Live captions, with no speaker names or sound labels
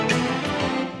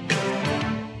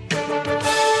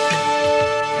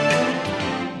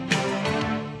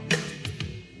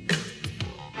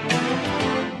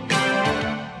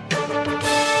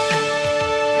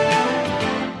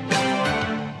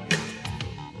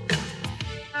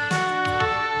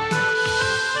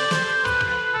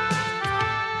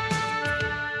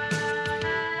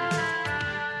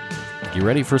You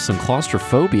ready for some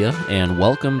claustrophobia? And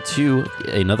welcome to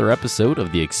another episode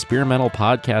of the experimental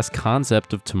podcast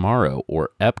Concept of Tomorrow,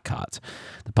 or Epcot,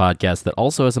 the podcast that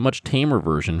also has a much tamer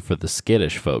version for the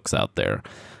skittish folks out there.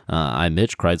 I'm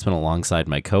Mitch Kreitzman alongside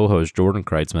my co-host Jordan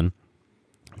Kreitzman.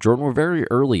 Jordan, we're very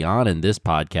early on in this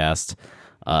podcast,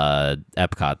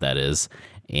 Epcot that is,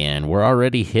 and we're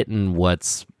already hitting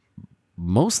what's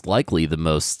most likely the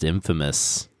most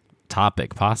infamous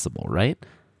topic possible, right?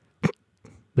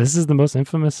 This is the most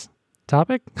infamous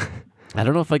topic? I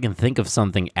don't know if I can think of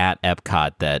something at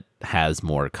Epcot that has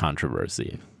more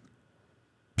controversy.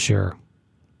 Sure.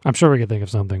 I'm sure we could think of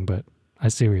something, but I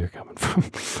see where you're coming from.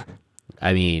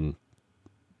 I mean,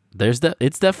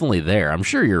 it's definitely there. I'm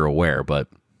sure you're aware, but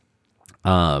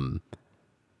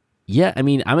yeah, I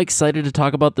mean, I'm excited to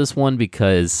talk about this one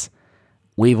because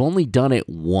we've only done it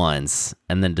once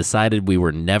and then decided we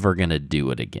were never going to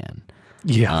do it again.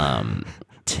 Yeah.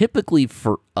 Typically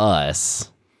for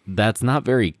us, that's not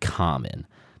very common.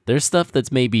 There's stuff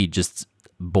that's maybe just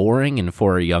boring and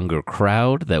for a younger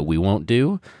crowd that we won't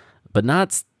do, but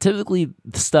not typically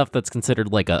stuff that's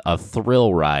considered like a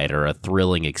thrill ride or a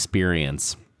thrilling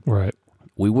experience. Right.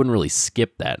 We wouldn't really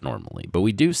skip that normally, but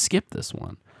we do skip this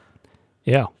one.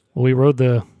 Yeah. Well, we rode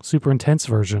the super intense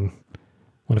version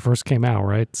when it first came out,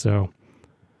 right? So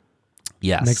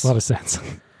yes, it makes a lot of sense.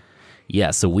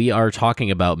 Yeah, so we are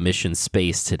talking about Mission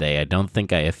Space today. I don't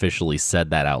think I officially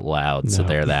said that out loud, so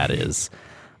there that is.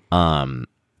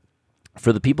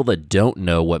 For the people that don't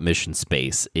know what Mission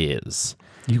Space is,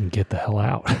 you can get the hell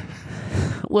out.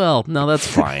 Well, no, that's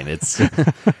fine. It's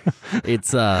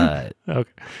okay.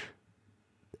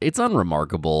 It's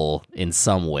unremarkable in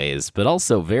some ways, but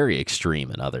also very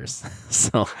extreme in others.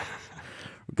 So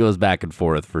it goes back and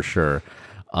forth for sure.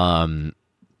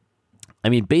 I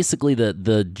mean, basically,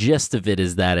 the gist of it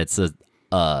is that it's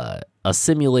a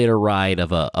simulator ride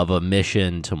of a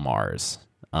mission to Mars.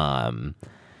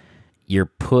 You're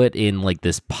put in like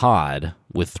this pod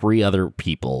with 3 other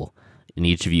people, and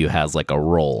each of you has like a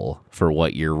role for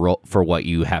what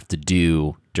you have to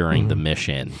do during the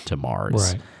mission to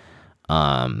Mars.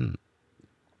 Right.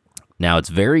 Now it's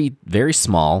very, very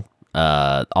small.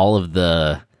 All of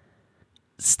the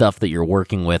stuff that you're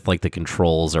working with, like the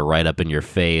controls, are right up in your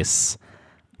face.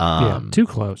 Too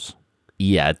close.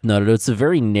 Yeah, no, it's a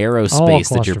very narrow space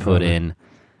that you're put in.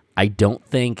 I don't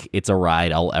think it's a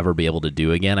ride I'll ever be able to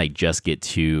do again. I just get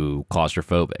too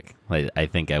claustrophobic. I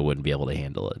think I wouldn't be able to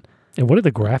handle it. And what did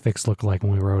the graphics look like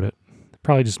when we rode it?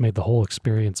 Probably just made the whole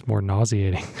experience more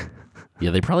nauseating. Yeah,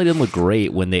 they probably didn't look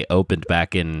great when they opened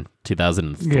back in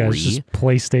 2003. Yeah, it's just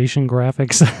PlayStation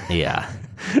graphics. Yeah.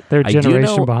 They're a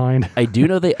generation behind. I do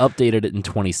know they updated it in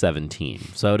 2017,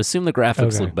 so I would assume the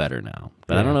graphics look better now,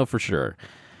 but I don't know for sure.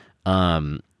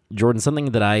 Jordan,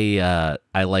 something that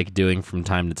I like doing from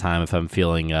time to time if I'm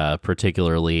feeling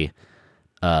particularly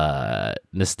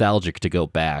nostalgic to go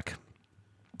back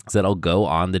is that I'll go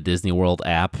on the Disney World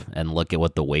app and look at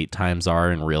what the wait times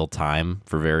are in real time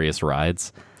for various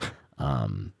rides.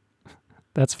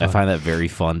 That's fun. I find that very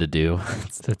fun to do.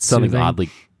 It's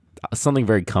something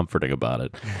very comforting about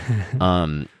it.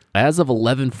 As of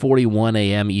 11:41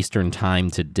 a.m. Eastern Time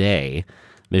today,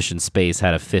 Mission Space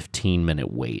had a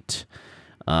 15-minute wait.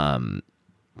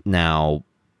 Now,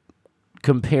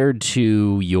 compared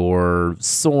to your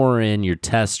Soarin', your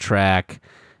Test Track,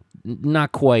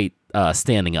 not quite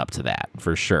standing up to that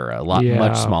for sure.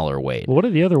 Much smaller wait. Well, what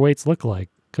do the other waits look like?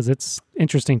 Because it's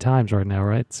interesting times right now,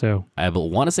 right? So I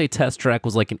want to say Test Track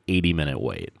was like an 80-minute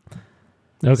wait.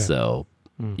 Okay. So,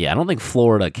 yeah, I don't think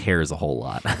Florida cares a whole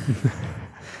lot.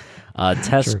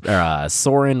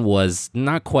 Soarin' was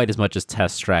not quite as much as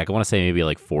Test Track. I want to say maybe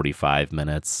like 45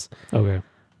 minutes. Okay.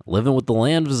 Living with the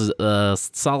Land was a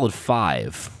solid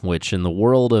 5, which in the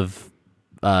world of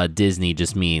Disney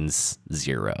just means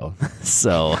 0.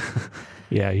 So,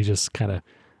 yeah, you just kind of,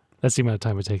 that's the amount of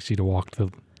time it takes you to walk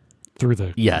through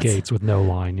the gates with no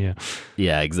line.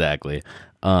 Yeah, exactly.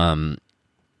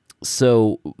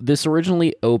 So this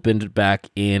originally opened back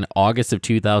in August of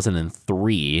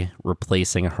 2003,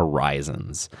 replacing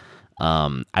Horizons.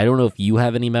 I don't know if you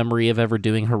have any memory of ever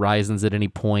doing Horizons at any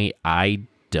point. I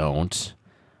don't.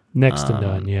 Next to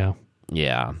none, yeah.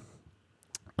 Yeah.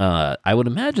 I would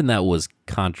imagine that was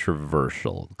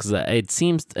controversial because it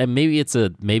seems, and maybe it's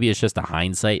just a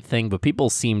hindsight thing, but people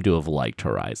seem to have liked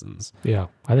Horizons. Yeah,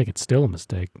 I think it's still a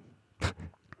mistake.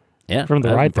 Yeah, from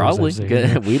the ride probably.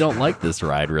 Seen, we don't like this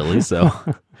ride really, so.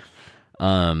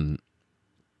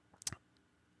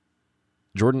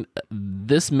 Jordan,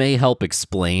 this may help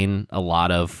explain a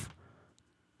lot of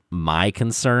my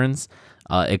concerns.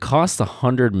 It cost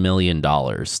 $100 million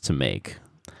to make.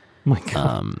 My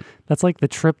God, That's like the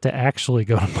trip to actually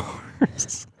go to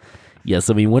Mars. Yes,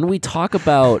 I mean, when we talk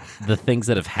about the things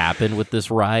that have happened with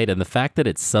this ride and the fact that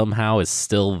it somehow is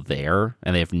still there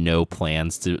and they have no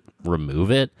plans to remove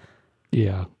it,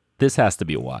 yeah, this has to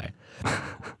be why.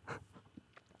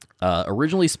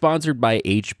 Originally sponsored by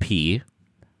HP,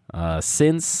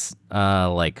 since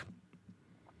the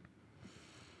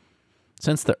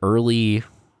early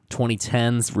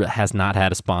 2010s has not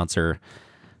had a sponsor.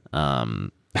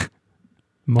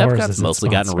 Epcot's mostly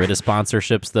gotten rid of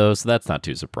sponsorships, though, so that's not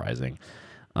too surprising.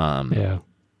 Yeah.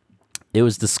 It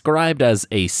was described as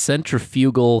a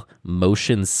centrifugal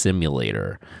motion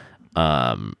simulator,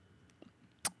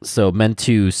 so meant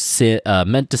to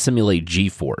simulate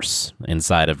G-force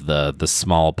inside of the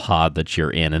small pod that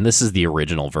you're in, and this is the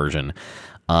original version.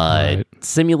 Right. It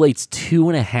simulates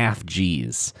 2.5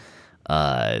 Gs.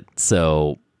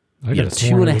 So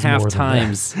 2.5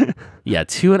 times,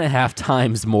 2.5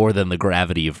 times more than the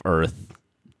gravity of Earth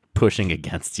pushing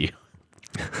against you.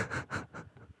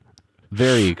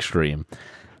 Very extreme.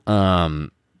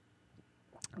 Like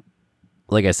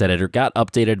I said, it got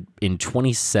updated in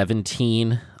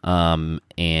 2017,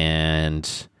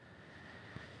 and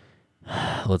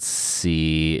let's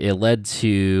see, it led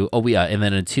to, and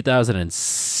then in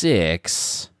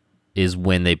 2006 is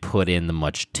when they put in the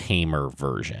much tamer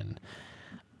version.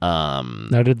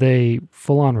 Now, did they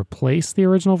full on replace the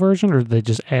original version, or did they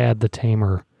just add the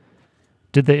tamer?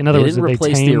 Did they? In other words, didn't did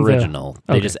replace they the tame original.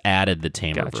 Okay. They just added the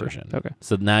tamer version. Okay.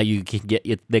 So now you can get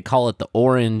it. They call it the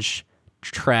orange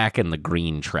track and the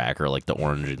green track, or like the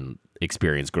orange and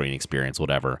experience, green experience,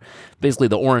 whatever. Basically,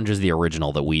 the orange is the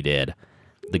original that we did.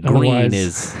 The green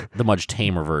is the much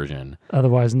tamer version.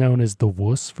 Otherwise known as the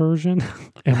wuss version.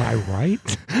 Am I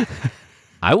right?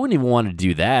 I wouldn't even want to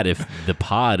do that if the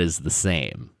pod is the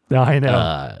same. I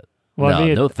know.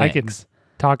 No thanks. I can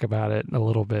talk about it a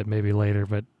little bit maybe later,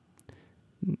 but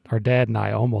our dad and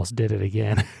I almost did it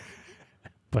again.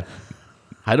 But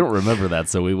I don't remember that,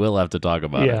 so we will have to talk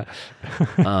about it.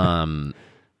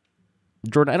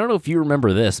 Jordan, I don't know if you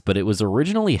remember this, but it was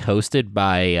originally hosted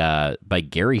by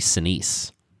Gary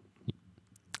Sinise.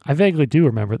 I vaguely do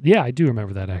remember. Yeah, I do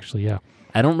remember that actually. Yeah.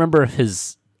 I don't remember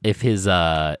if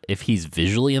he's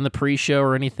visually in the pre-show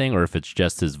or anything, or if it's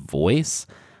just his voice,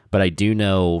 but I do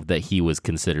know that he was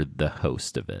considered the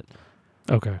host of it.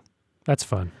 Okay, that's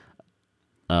fun.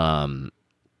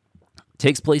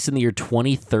 Takes place in the year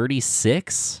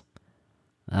 2036.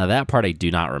 That part I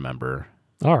do not remember.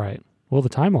 All right. Well, the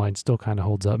timeline still kind of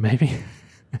holds up, maybe.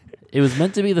 It was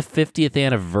meant to be the 50th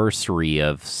anniversary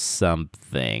of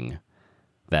something,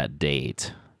 that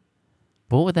date.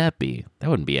 What would that be? That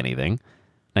wouldn't be anything.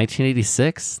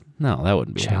 1986? No, that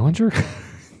wouldn't be Challenger?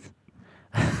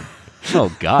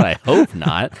 Oh God, I hope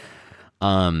not.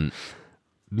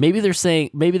 Maybe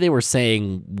they were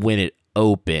saying when it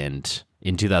opened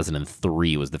in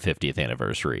 2003 was the 50th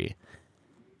anniversary.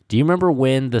 Do you remember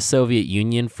when the Soviet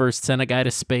Union first sent a guy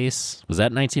to space? Was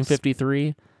that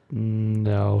 1953?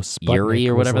 No, Sputnik. Yuri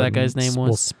or whatever that guy's name was?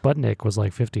 Well, Sputnik was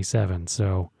like 57,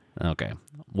 so... Okay.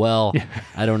 Well,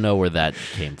 I don't know where that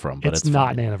came from, but it's not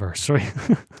fine. An anniversary.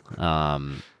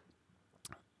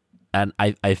 And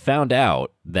I found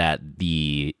out that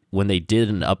when they did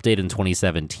an update in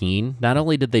 2017, not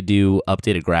only did they do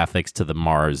updated graphics to the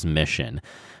Mars mission,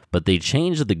 but they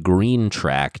changed the green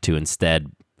track to instead,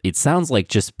 it sounds like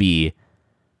just be,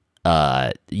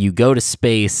 you go to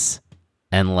space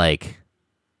and like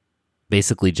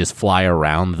basically just fly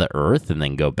around the Earth and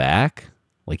then go back.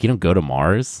 Like you don't go to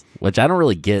Mars, which I don't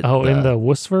really get. Oh, in the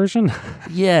wuss version?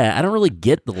 Yeah, I don't really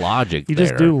get the logic You there.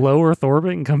 just do low Earth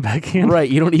orbit and come back in? Right,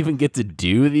 you don't even get to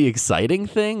do the exciting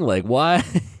thing? Like, why?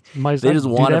 They just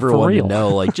want everyone to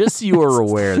know, like, just so you are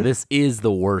aware, this is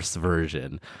the worst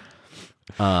version.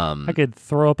 I could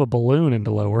throw up a balloon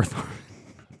into low Earth orbit.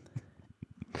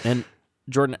 And,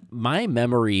 Jordan, my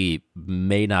memory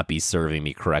may not be serving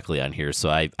me correctly on here, so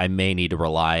I may need to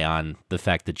rely on the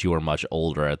fact that you were much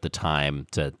older at the time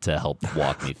to help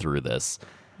walk me through this.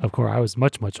 Of course, I was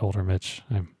much, much older, Mitch.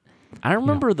 I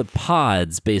remember the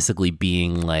pods basically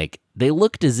being like, they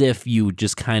looked as if you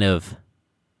just kind of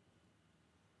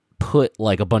put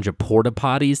like a bunch of porta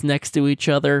potties next to each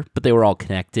other, but they were all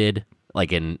connected,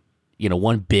 like in,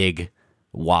 one big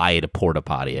wide porta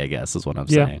potty, I guess is what I'm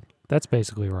saying. That's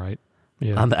basically right.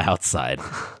 Yeah. On the outside.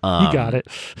 You got it.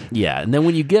 Yeah, and then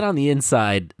when you get on the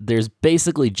inside, there's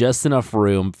basically just enough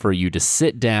room for you to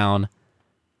sit down,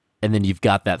 and then you've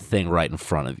got that thing right in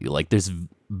front of you. Like, there's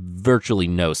virtually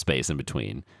no space in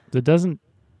between. It doesn't...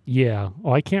 Yeah.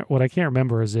 What I can't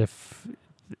remember is if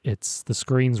it's the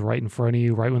screen's right in front of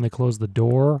you, right when they close the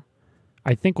door.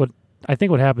 I think what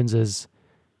happens is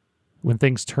when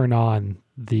things turn on,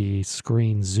 the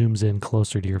screen zooms in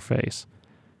closer to your face.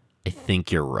 I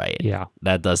think you're right. Yeah.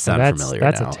 That does sound familiar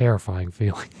That's now. a terrifying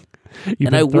feeling.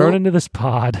 You've been thrown into this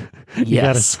pod. You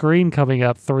got a screen coming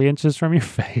up 3 inches from your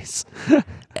face.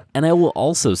 And I will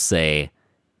also say,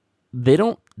 they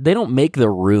don't make the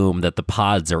room that the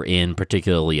pods are in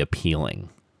particularly appealing.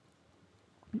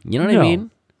 You know what I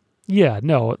mean? Yeah,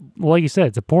 no. Well, like you said,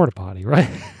 it's a porta potty, right?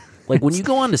 Like when you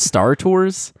go on to Star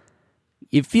Tours,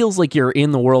 it feels like you're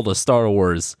in the world of Star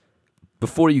Wars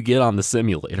before you get on the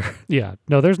simulator. Yeah.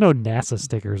 No, there's no NASA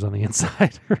stickers on the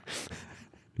inside.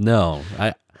 No.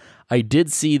 I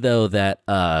did see, though, that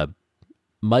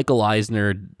Michael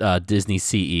Eisner, Disney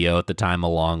CEO at the time,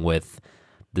 along with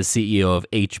the CEO of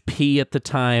HP at the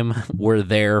time, were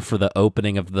there for the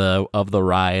opening of the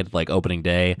ride, like opening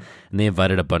day, and they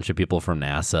invited a bunch of people from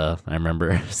NASA. I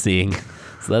remember seeing,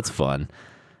 so that's fun.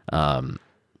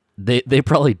 They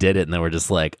probably did it, and they were just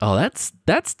like, "Oh,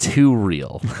 that's too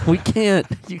real. You can't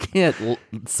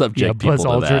subject people Buzz to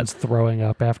Aldrin's that." throwing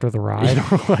up after the ride.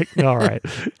 We're like, all right,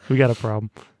 we got a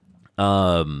problem.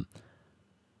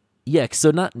 Yeah.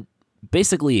 So not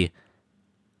basically.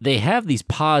 They have these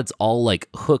pods all like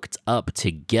hooked up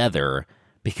together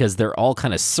because they're all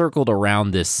kind of circled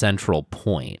around this central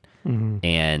point,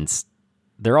 and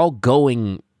they're all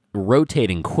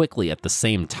rotating quickly at the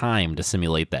same time to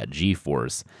simulate that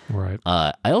G-force. Right.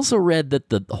 I also read that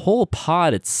the whole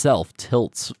pod itself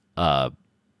tilts. I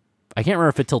can't remember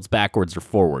if it tilts backwards or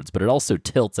forwards, but it also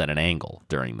tilts at an angle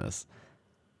during this.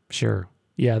 Sure.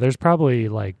 Yeah, there's probably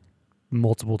like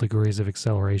multiple degrees of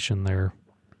acceleration there.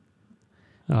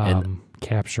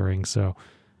 Capturing. So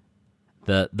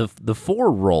the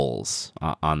 4 roles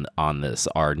on this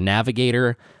are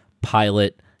navigator,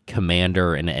 pilot,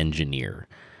 commander, and engineer.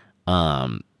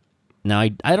 Now I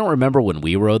don't remember when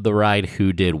we rode the ride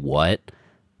who did what.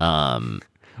 Well,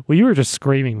 you were just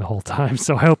screaming the whole time,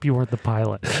 so I hope you weren't the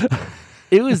pilot.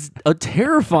 It was a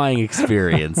terrifying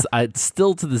experience.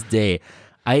 Still to this day,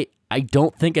 I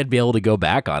don't think I'd be able to go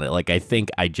back on it. Like, I think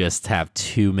I just have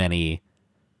too many.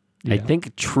 Yeah. I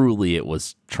think truly it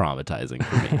was traumatizing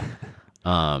for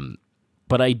me.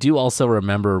 But I do also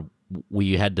remember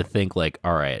we had to think like,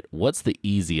 all right, what's the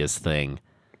easiest thing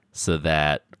so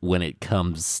that when it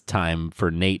comes time for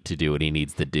Nate to do what he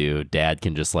needs to do, Dad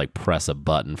can just like press a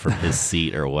button from his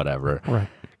seat or whatever. Right.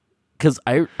 Because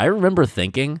I remember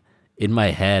thinking in my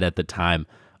head at the time,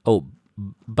 oh,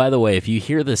 by the way, if you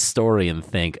hear this story and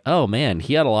think, oh man,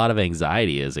 he had a lot of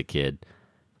anxiety as a kid.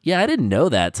 Yeah, I didn't know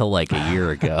that till like a year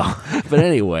ago. But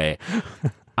anyway,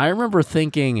 I remember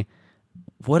thinking,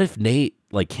 what if Nate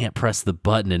like can't press the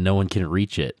button and no one can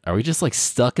reach it? Are we just like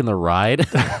stuck in the ride?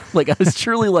 Like I was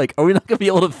truly like, are we not gonna be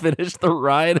able to finish the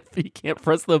ride if he can't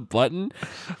press the button?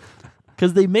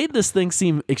 Because they made this thing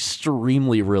seem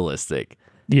extremely realistic.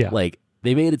 Yeah. Like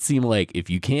they made it seem like if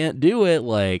you can't do it,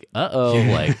 like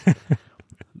like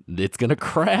it's gonna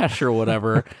crash or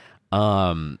whatever.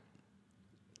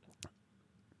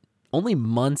 Only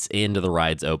months into the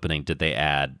ride's opening did they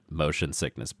add motion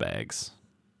sickness bags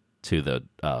to the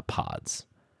pods,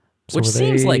 which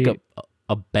seems like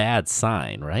a bad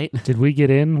sign, right? Did we get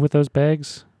in with those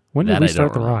bags? When did we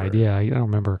start the remember. ride? Yeah, I don't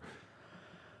remember.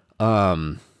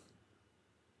 But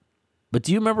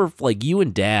do you remember like you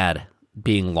and Dad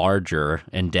being larger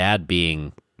and Dad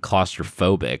being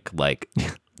claustrophobic? Like,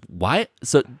 why?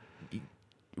 So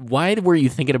why were you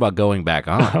thinking about going back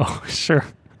on? Oh, sure.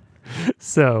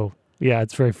 So yeah,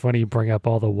 it's very funny you bring up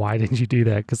all the why didn't you do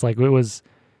that? Because like it was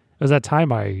that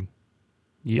time I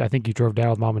think you drove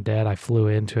down with Mom and Dad. I flew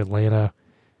into Atlanta.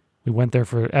 We went there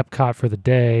for Epcot for the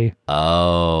day.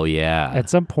 Oh yeah.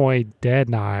 At some point, Dad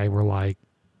and I were like,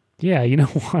 "Yeah, you know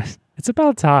what? It's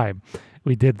about time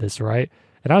we did this, right?"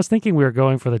 And I was thinking we were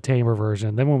going for the tamer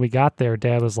version. Then when we got there,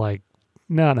 Dad was like,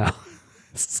 "No,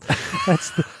 that's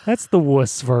the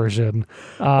wuss version.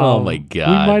 Oh my God.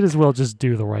 We might as well just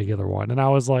do the regular one." And I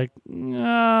was like,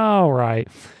 all right.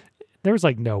 There was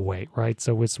like no wait, right?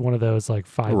 So it's one of those like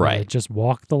 5 minutes, just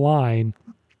walk the line.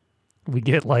 We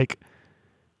get like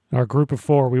our group of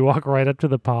 4, we walk right up to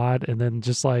the pod, and then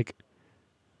just like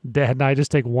Dad and I just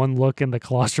take one look in the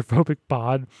claustrophobic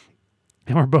pod,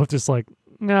 and we're both just like,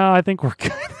 no, I think we're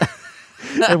good.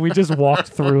 And we just walked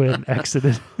through it and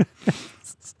exited.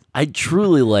 I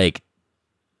truly like,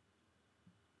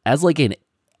 as like a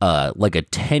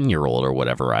 10-year-old or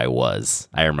whatever I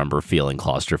remember feeling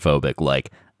claustrophobic.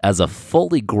 Like as a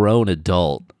fully grown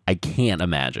adult, I can't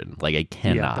imagine. Like I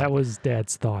cannot. Yeah, that was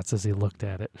Dad's thoughts as he looked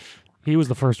at it. He was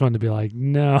the first one to be like,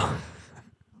 no.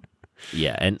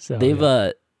 Yeah, and So,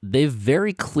 they've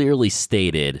very clearly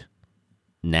stated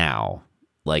now,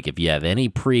 Like if you have any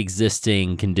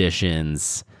pre-existing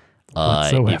conditions,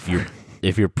 whatsoever.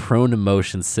 if you're prone to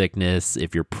motion sickness,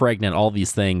 if you're pregnant, all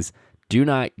these things, do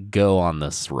not go on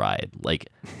this ride. Like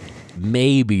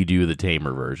maybe do the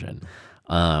tamer version.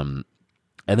 And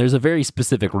there's a very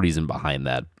specific reason behind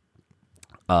that.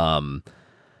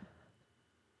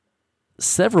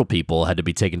 Several people had to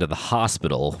be taken to the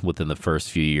hospital within the first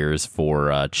few years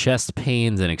for chest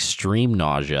pains and extreme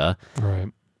nausea. Right.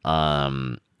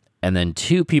 And then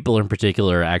 2 people in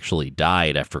particular actually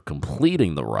died after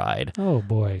completing the ride. Oh,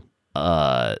 boy.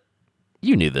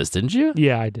 You knew this, didn't you?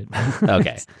 Yeah, I did.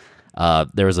 Okay.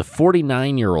 There was a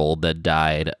 49-year-old that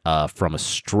died from a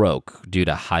stroke due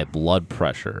to high blood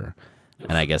pressure.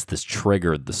 And I guess this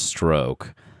triggered the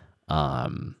stroke.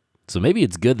 So maybe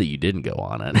it's good that you didn't go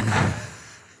on it.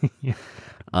 Yeah.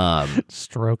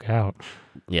 Stroke out.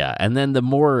 Yeah, and then the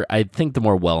more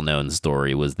well-known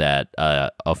story was that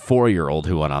a 4-year-old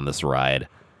who went on this ride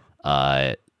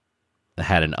had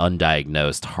an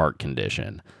undiagnosed heart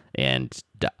condition and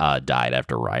died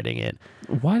after riding it.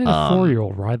 Why did a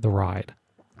 4-year-old ride the ride?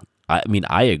 I mean,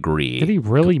 I agree. Did he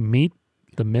really meet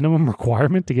the minimum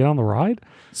requirement to get on the ride?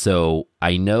 So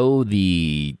I know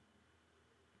the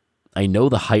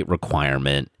height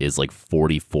requirement is like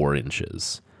 44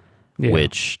 inches,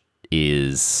 which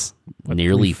is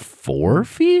nearly 4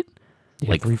 feet.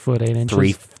 Yeah, like 3 foot 8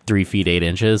 inches. 3 feet 8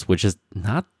 inches, which is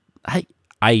not. I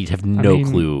have no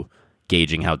clue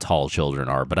gauging how tall children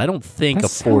are, but I don't think a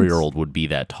 4-year-old would be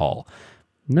that tall.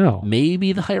 No.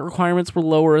 Maybe the height requirements were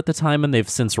lower at the time and they've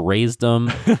since raised them.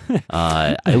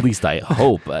 At least I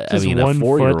hope. I mean, a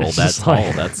 4-year-old that tall,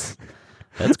 like, that's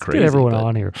crazy. Get everyone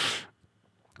on here.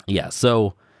 Yeah,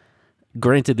 so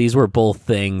granted, these were both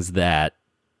things that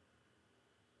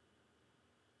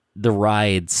the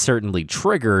ride certainly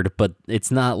triggered, but it's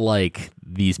not like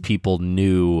these people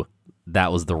knew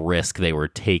that was the risk they were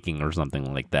taking or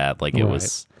something like that. Like it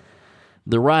was,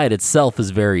 the ride itself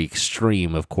is very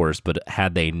extreme, of course, but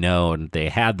had they known they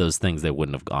had those things, they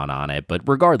wouldn't have gone on it. But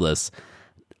regardless,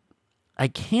 I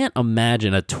can't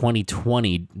imagine a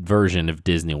 2020 version of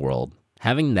Disney World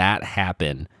having that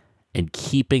happen and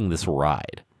keeping this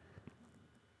ride.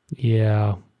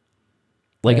 Yeah.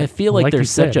 Like, I feel like there's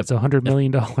such it's $100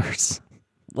 million.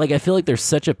 Like, I feel like there's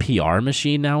such a PR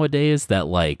machine nowadays that,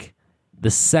 like, the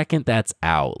second that's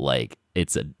out, like,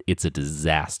 it's a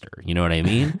disaster. You know what I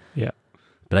mean? Yeah.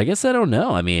 But I guess I don't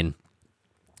know. I mean,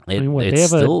 they have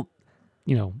still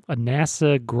a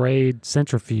NASA grade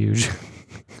centrifuge.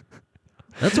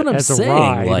 That's what I'm saying.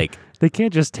 Ride. Like, they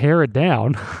can't just tear it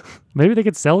down. Maybe they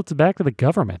could sell it back to the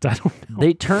government. I don't know.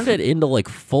 They turned it into like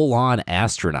full-on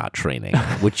astronaut training,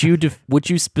 which you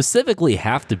specifically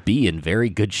have to be in very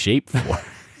good shape for.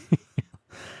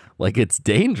 Like, it's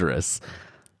dangerous.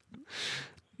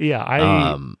 Yeah,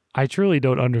 I truly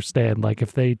don't understand. Like,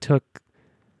 if they took,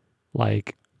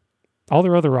 like, all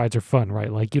their other rides are fun,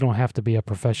 right? Like, you don't have to be a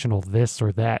professional this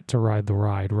or that to ride the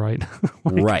ride, right?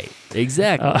 Like, right.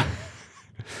 Exactly.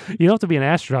 You don't have to be an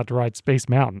astronaut to ride Space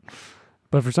Mountain.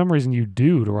 But for some reason, you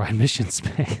do to ride Mission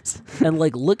Space. And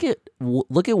like, look at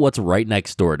what's right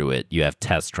next door to it. You have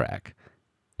Test Track.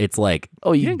 It's like,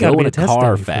 oh, you can go in a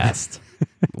car fast.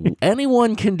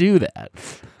 Anyone can do that.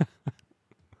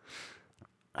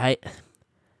 I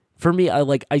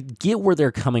get where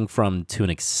they're coming from to an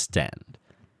extent,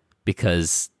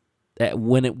 because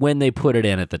when they put it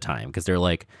in at the time, because they're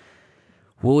like,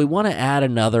 well, we want to add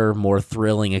another more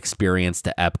thrilling experience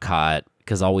to Epcot,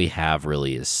 because all we have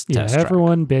really is Test Track.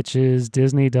 Everyone bitches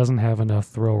Disney doesn't have enough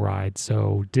thrill rides,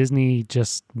 so Disney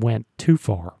just went too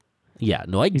far. Yeah,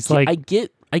 no, I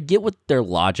get what their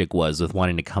logic was with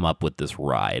wanting to come up with this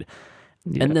ride.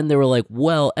 Yeah. And then they were like,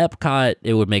 well, Epcot,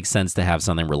 it would make sense to have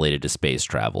something related to space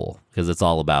travel, because it's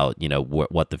all about,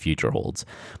 what the future holds.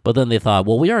 But then they thought,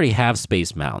 well, we already have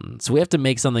Space Mountain, so we have to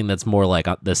make something that's more like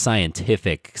the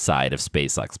scientific side of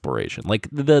space exploration. Like,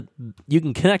 you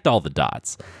can connect all the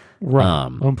dots. Right.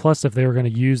 And plus, if they were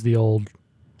going to use the old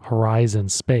Horizon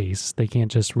space, they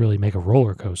can't just really make a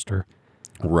roller coaster.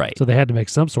 Right. So they had to make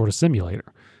some sort of simulator.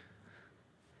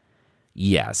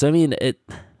 Yeah. So, I mean,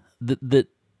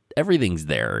 everything's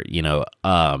there,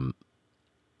 but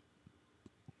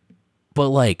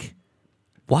like,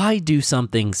 why do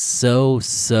something so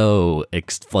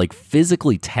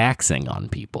physically taxing on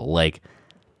people? Like,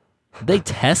 they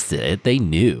tested it, they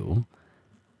knew.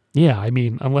 Yeah, I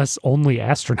mean, unless only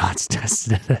astronauts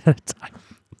tested it at a time.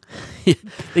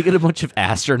 They get a bunch of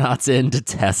astronauts in to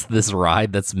test this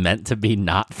ride that's meant to be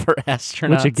not for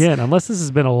astronauts. Which, again, unless this has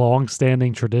been a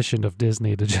long-standing tradition of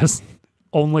Disney to just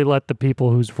only let the people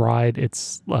whose ride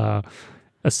it's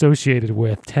associated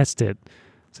with test it,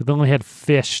 So they only had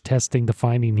fish testing the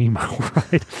Finding Nemo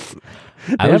ride.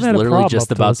 I was literally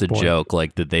just about to joke,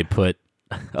 like, did they put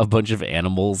a bunch of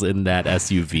animals in that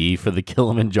SUV for the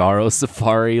Kilimanjaro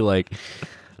safari? Like,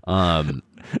 but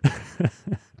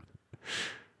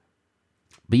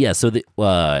yeah, so the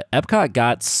Epcot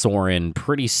got Soarin'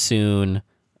 pretty soon,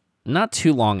 not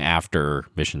too long after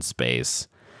Mission Space,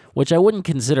 which I wouldn't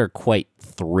consider quite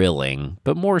thrilling,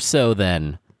 but more so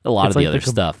than a lot of the other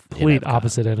stuff. Complete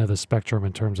opposite end of the spectrum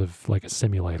in terms of like a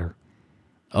simulator.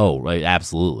 Oh, right,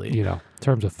 absolutely. You know, in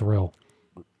terms of thrill.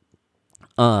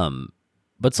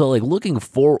 But so looking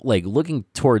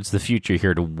towards the future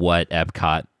here to what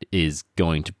Epcot is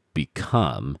going to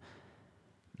become,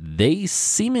 they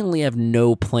seemingly have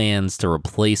no plans to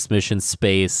replace Mission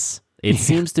Space. It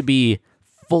seems to be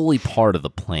fully part of the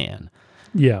plan.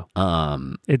 Yeah.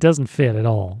 It doesn't fit at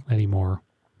all anymore.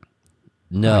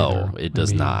 No, it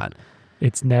does not.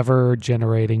 It's never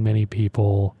generating many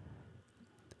people.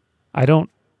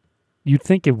 You'd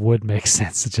think it would make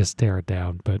sense to just tear it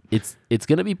down, but it's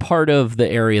going to be part of the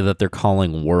area that they're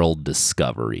calling World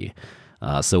Discovery.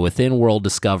 So within World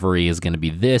Discovery is going to be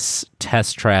this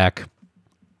test track,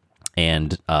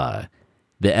 and the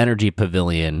Energy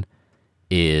Pavilion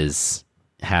is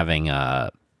having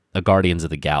a Guardians of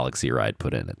the Galaxy ride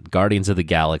put in it. Guardians of the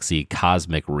Galaxy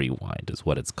Cosmic Rewind is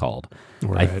what it's called.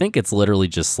 Right. I think it's literally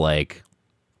just like,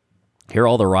 here are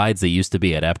all the rides that used to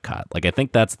be at Epcot. Like, I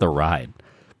think that's the ride.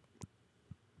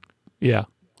 Yeah.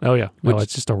 Oh, yeah. No,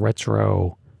 it's just a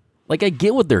retro. Like, I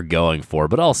get what they're going for,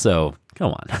 but also,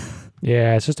 come on.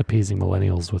 Yeah, it's just appeasing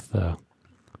millennials with the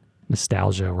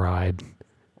nostalgia ride.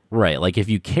 Right. Like, if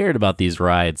you cared about these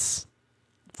rides,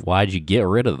 why'd you get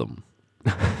rid of them?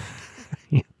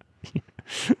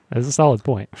 That's a solid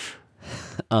point.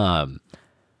 But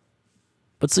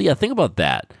so, yeah, think about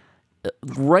that.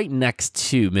 Right next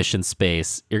to Mission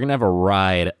Space, you're going to have a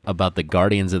ride about the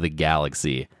Guardians of the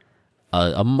Galaxy,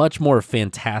 a much more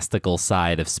fantastical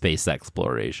side of space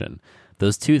exploration.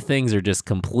 Those two things are just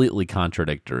completely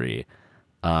contradictory.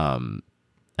 And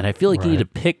I feel like you need to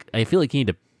pick. I feel like you need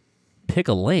to pick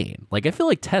a lane. Like, I feel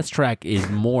like Test Track is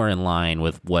more in line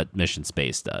with what Mission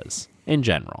Space does in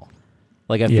general.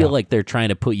 Like, I feel like they're trying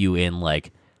to put you in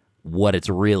like what it's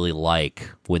really like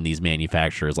when these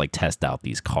manufacturers like test out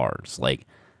these cars. Like,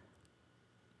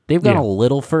 they've gone a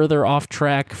little further off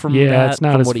track from that, it's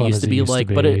not from as what fun it used as to be used like,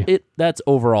 to but be. that's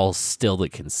overall still the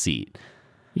conceit.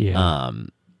 Yeah.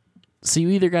 So you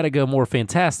either got to go more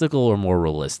fantastical or more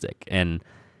realistic, and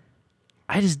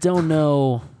I just don't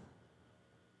know.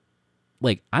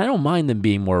 Like, I don't mind them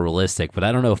being more realistic, but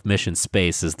I don't know if Mission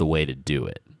Space is the way to do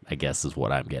it, I guess is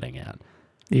what I'm getting at.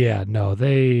 Yeah, no,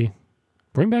 they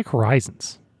bring back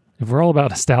Horizons. If we're all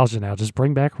about nostalgia now, just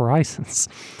bring back Horizons.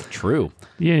 True.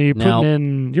 Yeah, you're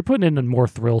putting in more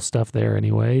thrill stuff there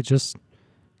anyway. Just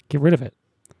get rid of it.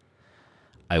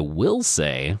 I will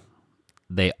say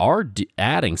they are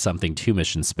adding something to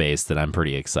Mission Space that I'm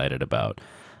pretty excited about.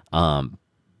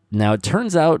 Now, it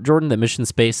turns out, Jordan, that Mission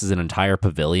Space is an entire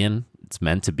pavilion. It's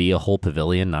meant to be a whole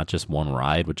pavilion, not just one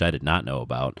ride, which I did not know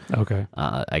about. Okay.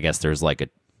 I guess there's like a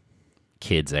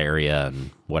kids area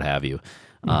and what have you.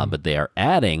 But they are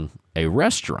adding a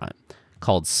restaurant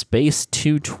called Space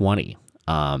 220.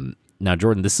 Now,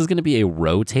 Jordan, this is going to be a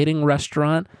rotating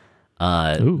restaurant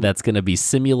that's going to be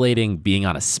simulating being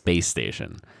on a space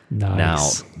station.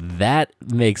 Nice. Now, that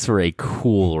makes for a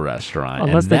cool restaurant.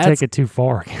 Unless they take it too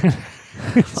far.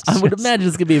 I would imagine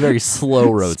it's going to be a very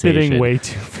slow rotation. Spitting way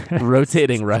too fast.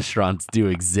 Rotating restaurants do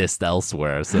exist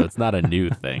elsewhere, so it's not a new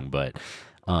thing. But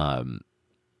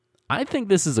I think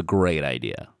this is a great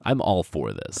idea. I'm all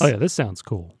for this. Oh, yeah, this sounds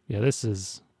cool. Yeah,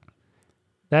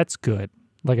 that's good.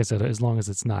 Like I said, as long as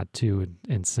it's not too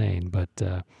insane.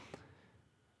 But,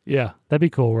 yeah, that'd be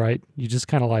cool, right? You just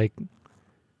kind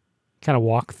of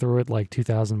walk through it like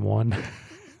 2001.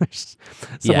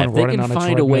 Yeah, if they can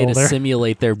find a way to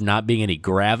simulate there not being any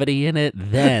gravity in it,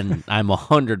 then I'm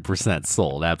 100%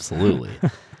 sold. Absolutely.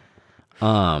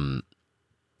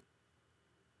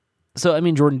 So, I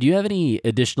mean, Jordan, do you have any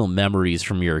additional memories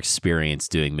from your experience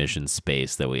doing Mission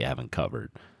Space that we haven't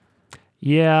covered?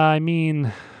 Yeah, I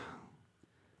mean,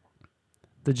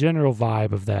 the general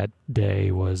vibe of that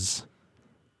day was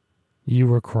you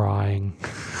were crying.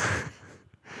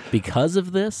 Because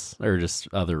of this, or just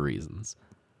other reasons?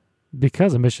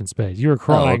 Because of Mission Space. You were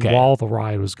crying while the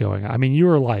ride was going. I mean, you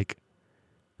were like,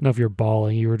 I don't know if you're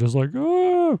bawling, you were just like,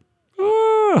 oh,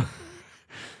 oh.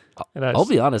 I'll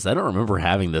be honest, I don't remember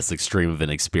having this extreme of an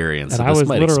experience, so this this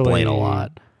might explain a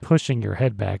lot. Pushing your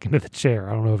head back into the chair.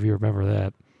 I don't know if you remember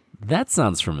that. That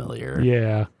sounds familiar.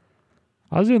 Yeah.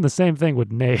 I was doing the same thing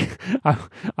with Nate.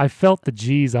 I felt the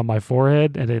G's on my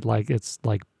forehead, and it's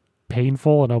like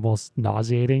painful and almost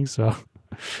nauseating. So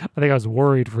I think I was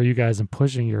worried for you guys and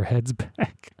pushing your heads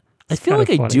back. I feel like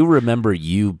I do remember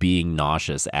you being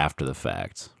nauseous after the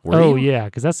fact. Yeah,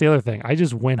 because that's the other thing. I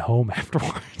just went home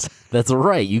afterwards. That's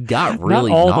right. You got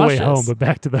really Not all nauseous. the way home, but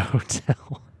back to the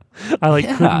hotel. I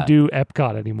couldn't do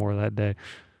Epcot anymore that day.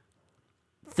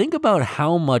 Think about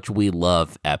how much we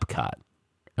love Epcot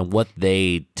and what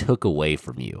they took away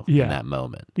from you in that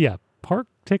moment. Yeah, park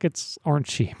tickets aren't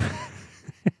cheap.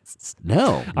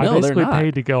 No, I they're basically not.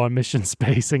 paid to go on Mission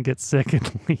Space and get sick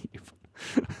and leave.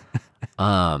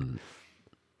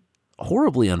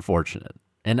 Horribly unfortunate.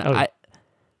 And I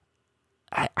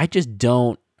just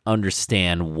don't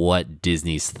understand what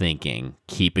Disney's thinking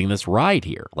keeping this ride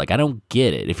here. Like, I don't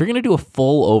get it. If you're going to do a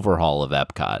full overhaul of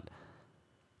Epcot,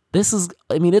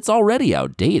 it's already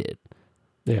outdated.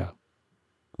 Yeah.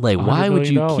 Like, why would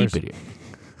you keep it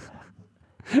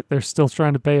here? They're still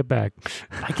trying to pay it back.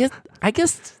 I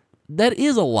guess that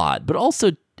is a lot, but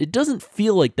also it doesn't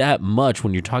feel like that much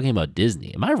when you're talking about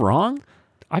Disney. Am I wrong?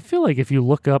 I feel like if you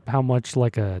look up how much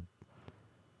like a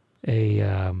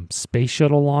space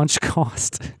shuttle launch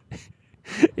cost,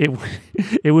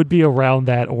 it would be around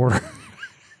that order.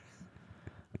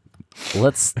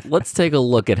 Let's take a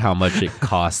look at how much it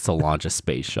costs to launch a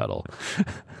space shuttle.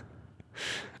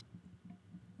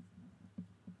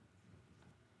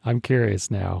 I'm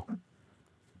curious now.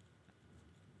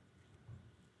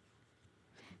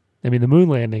 I mean, the moon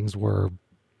landings were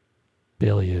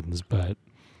billions, but...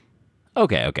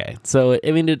 Okay. So,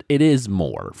 I mean, it is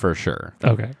more, for sure.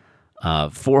 Okay.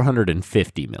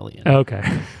 450 million.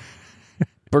 Okay.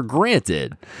 But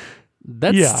granted,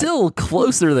 that's still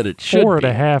closer than it should be.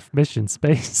 4.5 mission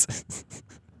space.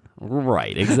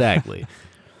 Right, exactly.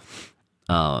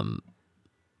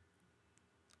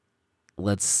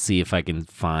 Let's see if I can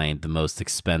find the most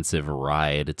expensive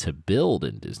ride to build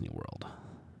in Disney World.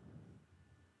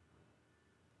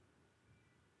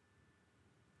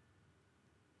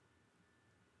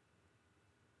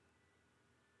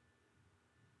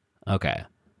 Okay.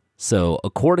 So,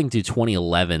 according to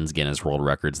 2011's Guinness World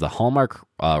Records, the Hallmark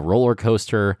roller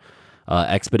coaster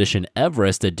Expedition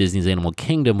Everest at Disney's Animal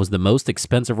Kingdom was the most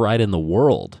expensive ride in the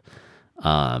world.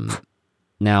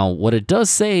 Now, what it does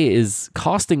say is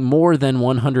costing more than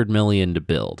 $100 million to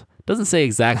build. It doesn't say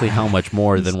exactly how much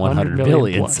more than $100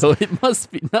 million, so it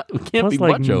must be not. It can't Plus be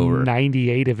like much over.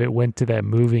 98 of it went to that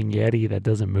moving Yeti that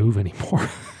doesn't move anymore.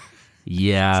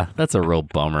 Yeah, that's a real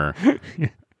bummer.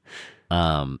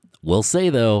 We'll say,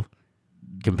 though,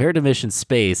 compared to Mission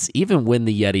Space, even when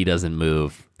the Yeti doesn't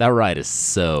move, that ride is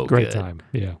so Great good. time,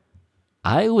 yeah.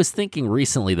 I was thinking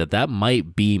recently that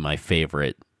might be my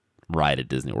favorite ride at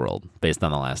Disney World, based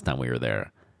on the last time we were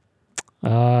there.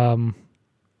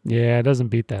 Yeah, it doesn't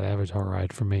beat that Avatar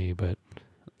ride for me, but...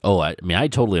 Oh, I mean, I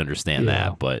totally understand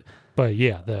that, but... But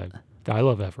yeah, I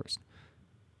love Everest.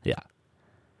 Yeah.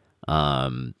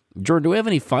 Jordan, do we have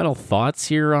any final thoughts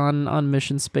here on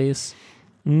Mission Space?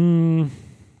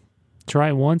 Try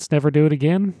it once, never do it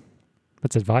again.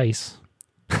 That's advice.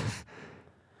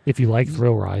 If you like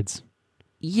thrill rides.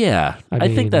 Yeah, I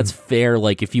think that's fair.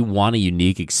 Like, if you want a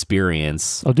unique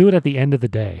experience. I'll do it at the end of the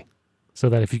day so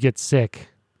that if you get sick,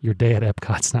 your day at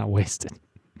Epcot's not wasted.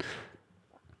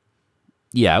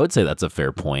 Yeah, I would say that's a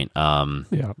fair point.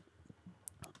 Yeah.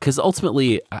 Because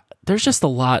ultimately, there's just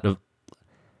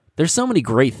there's so many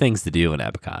great things to do in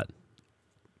Epcot.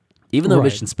 Even though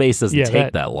Mission Space doesn't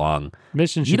take that long,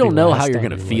 you don't know how you're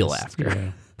going to feel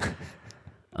after.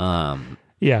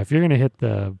 Yeah. If you're going to hit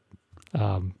the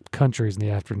countries in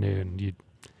the afternoon, you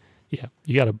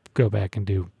got to go back and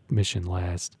do Mission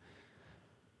last.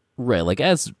 Right, like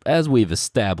as we've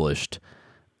established,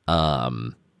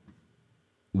 if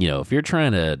you're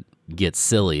trying to get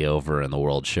silly over in the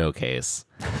World Showcase,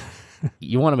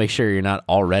 you want to make sure you're not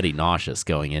already nauseous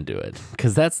going into it,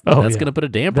 because that's going to put a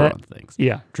damper on things.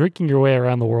 Yeah, drinking your way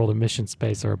around the world in Mission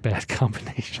Space are a bad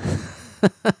combination.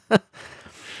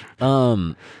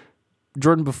 Jordan,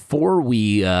 before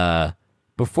we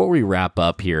wrap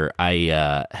up here,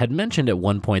 I had mentioned at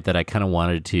one point that I kind of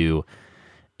wanted to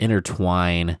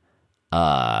intertwine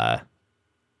my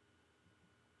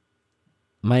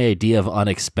idea of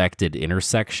unexpected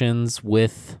intersections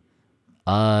with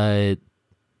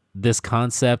this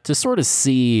concept to sort of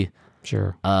see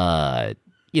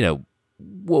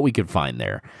what we could find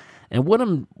there. And what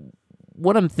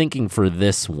I'm thinking for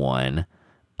this one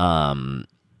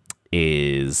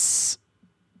is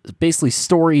basically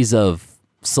stories of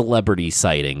celebrity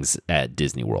sightings at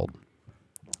Disney World.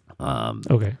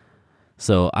 Okay.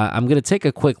 So I'm going to take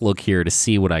a quick look here to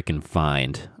see what I can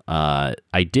find.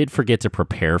 I did forget to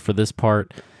prepare for this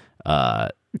part. Are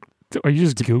you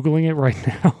just Googling it right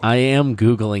now? I am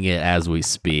Googling it as we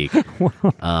speak.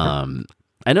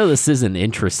 I know this isn't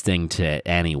interesting to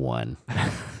anyone,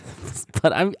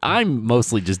 but I'm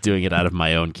mostly just doing it out of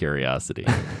my own curiosity.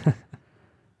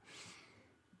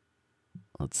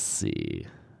 Let's see.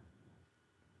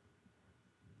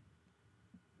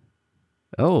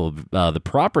 Oh, the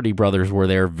Property Brothers were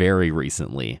there very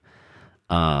recently.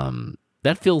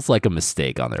 That feels like a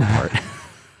mistake on their part.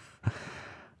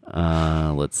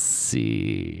 Let's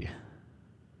see.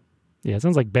 Yeah, it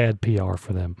sounds like bad PR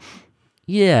for them.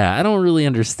 Yeah, I don't really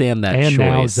understand that and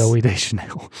choice. Now Zooey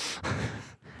Deschanel.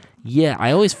 Yeah,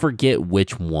 I always forget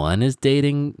which one is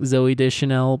dating Zooey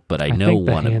Deschanel, but I know think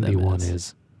one the of them handy one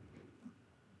is.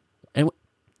 And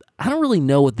I don't really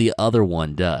know what the other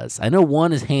one does. I know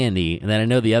one is handy, and then I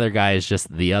know the other guy is just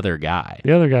the other guy.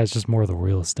 The other guy's just more of the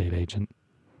real estate agent.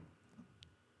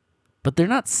 But they're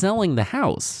not selling the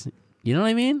house. You know what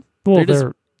I mean? Well,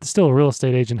 they're still a real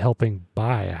estate agent helping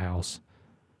buy a house.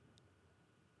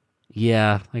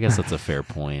 Yeah, I guess that's a fair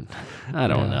point. I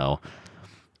don't know.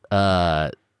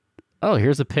 Oh,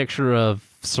 here's a picture of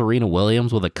Serena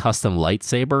Williams with a custom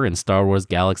lightsaber in Star Wars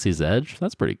Galaxy's Edge.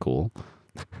 That's pretty cool.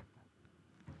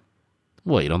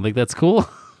 What, you don't think that's cool?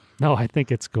 No, I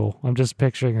think it's cool. I'm just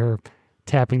picturing her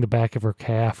tapping the back of her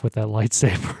calf with that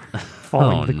lightsaber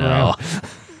falling to the ground.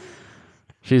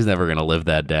 She's never going to live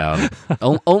that down.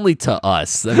 Only to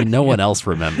us. I mean, no one else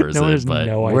remembers no one it. has But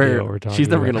no idea what we're talking she's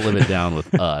never about. going to live it down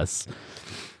with us.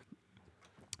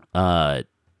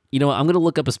 You know what? I'm going to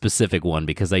look up a specific one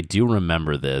because I do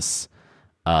remember this.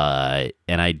 And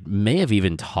I may have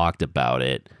even talked about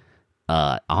it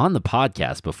on the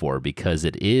podcast before because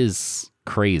it is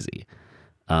crazy.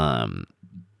 Jordan,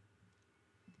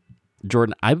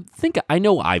 I think I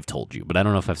know I've told you, but I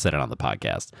don't know if I've said it on the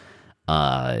podcast.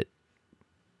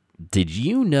 Did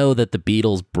you know that the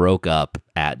Beatles broke up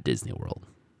at Disney World?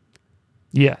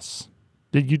 Yes.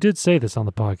 You did say this on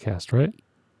the podcast, right?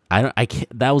 I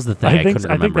can't, that was the thing. I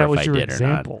couldn't remember if I did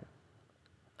example. or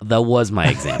not. That was my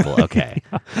example. Okay.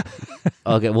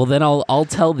 Okay. Well, then I'll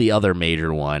tell the other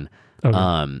major one.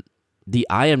 Okay. The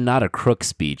 "I am not a crook"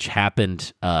 speech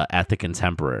happened at the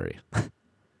Contemporary.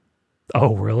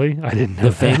 Oh, really? I didn't know the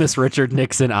that. famous Richard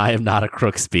Nixon "I am not a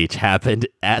crook" speech happened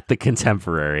at the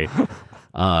Contemporary.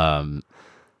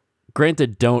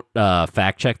 Granted, don't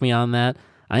fact check me on that.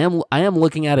 I am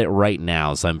looking at it right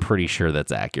now, so I'm pretty sure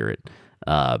that's accurate.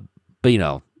 But you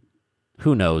know,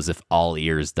 who knows if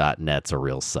allears.net's a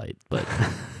real site. But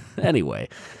anyway,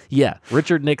 yeah,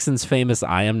 Richard Nixon's famous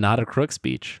 "I am not a crook"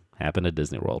 speech happened at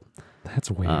Disney World.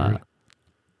 That's weird.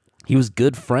 He was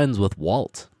good friends with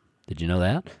Walt. Did you know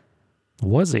that?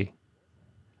 Was he?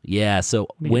 Yeah, so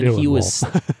when he was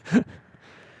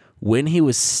when he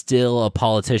was still a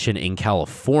politician in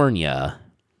California,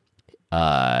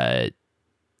 well,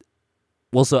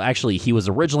 so actually he was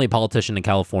originally a politician in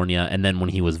California, and then when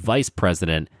he was vice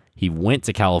president, he went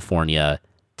to California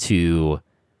to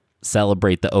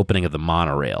celebrate the opening of the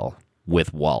monorail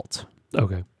with Walt.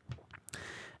 Okay.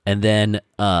 And then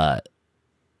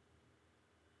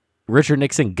Richard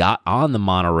Nixon got on the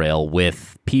monorail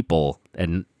with people,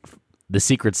 and the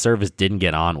Secret Service didn't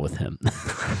get on with him.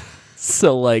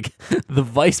 So, like, the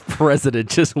vice president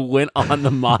just went on the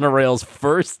monorail's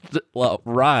first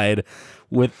ride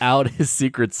without his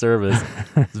Secret Service.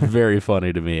 It's very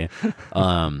funny to me.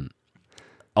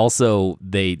 Also,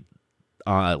 they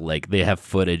have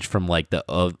footage from like the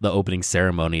opening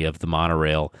ceremony of the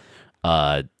monorail.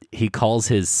 He calls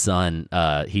his son.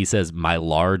 He says, "My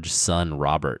large son,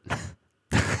 Robert."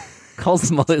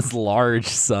 Calls him his large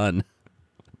son.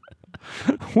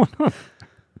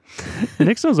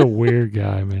 Nixon's a weird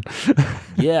guy, man.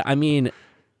 Yeah, I mean,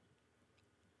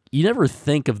 you never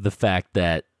think of the fact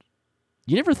that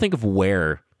you never think of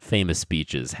where famous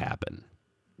speeches happen.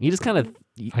 You just kind of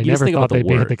I never thought they'd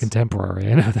be at the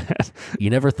Contemporary. I know that. You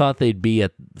never thought they'd be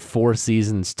at Four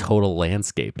Seasons Total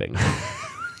Landscaping.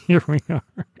 Here we are.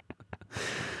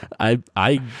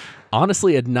 I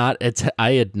honestly had not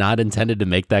intended to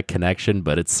make that connection,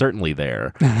 but it's certainly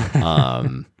there.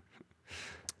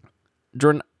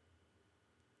 Jordan,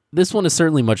 this one is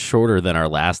certainly much shorter than our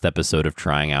last episode of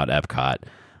trying out Epcot.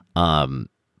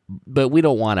 But we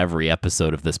don't want every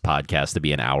episode of this podcast to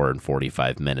be an hour and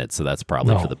 45 minutes, so that's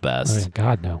probably for the best. I mean,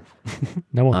 God, no.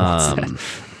 No one wants that.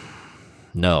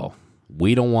 No,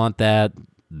 we don't want that.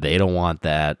 They don't want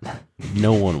that.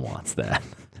 No one wants that.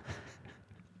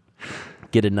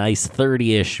 Get a nice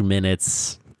 30-ish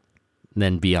minutes,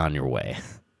 then be on your way.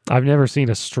 I've never seen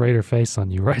a straighter face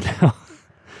on you right now.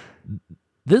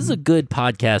 This is a good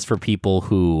podcast for people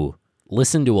who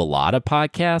listen to a lot of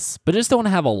podcasts, but just don't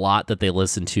have a lot that they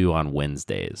listen to on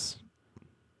Wednesdays.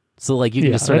 So like you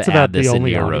can just sort of add this into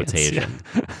your rotation.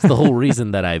 Yeah. It's the whole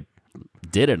reason that I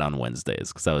did it on Wednesdays,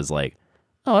 because I was like,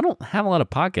 oh, I don't have a lot of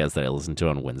podcasts that I listen to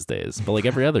on Wednesdays, but like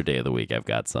every other day of the week I've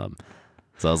got some.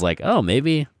 So I was like, oh,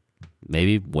 maybe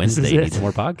Wednesday needs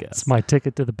more podcasts. It's my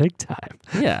ticket to the big time.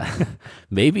 Yeah.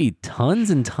 Maybe tons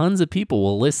and tons of people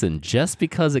will listen just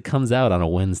because it comes out on a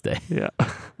Wednesday. Yeah.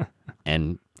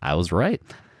 And I was right.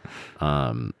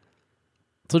 So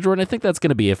Jordan, I think that's going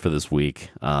to be it for this week.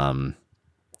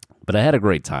 But I had a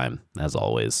great time, as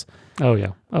always. Oh,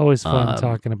 yeah. Always fun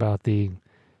talking about the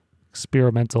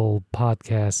experimental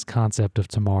podcast concept of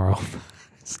tomorrow.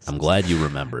 I'm glad you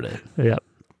remembered it. Yeah.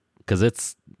 Because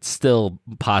it's still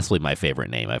possibly my favorite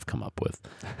name I've come up with.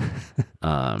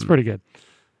 It's pretty good.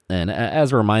 And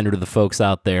as a reminder to the folks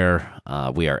out there,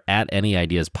 we are at Any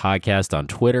Ideas Podcast on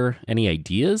Twitter, Any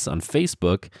Ideas on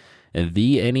Facebook, and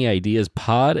the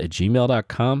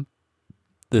AnyIdeasPod@gmail.com.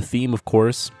 The theme, of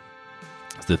course,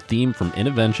 is the theme from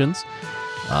Interventions.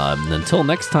 Until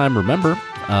next time, remember,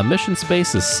 mission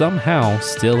space is somehow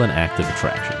still an active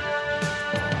attraction.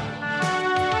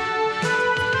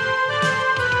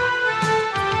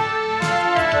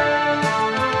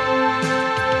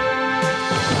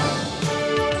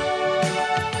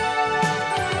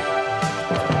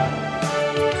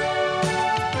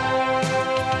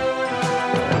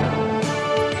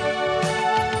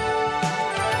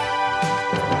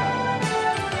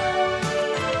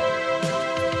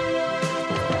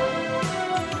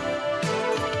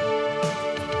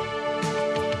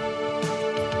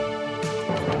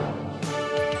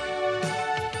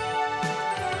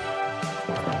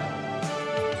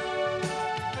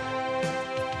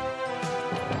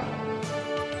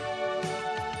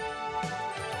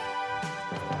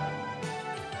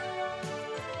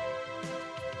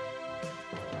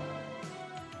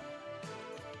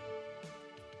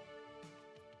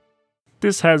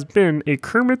 This has been a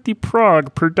Kermit the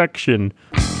Frog production.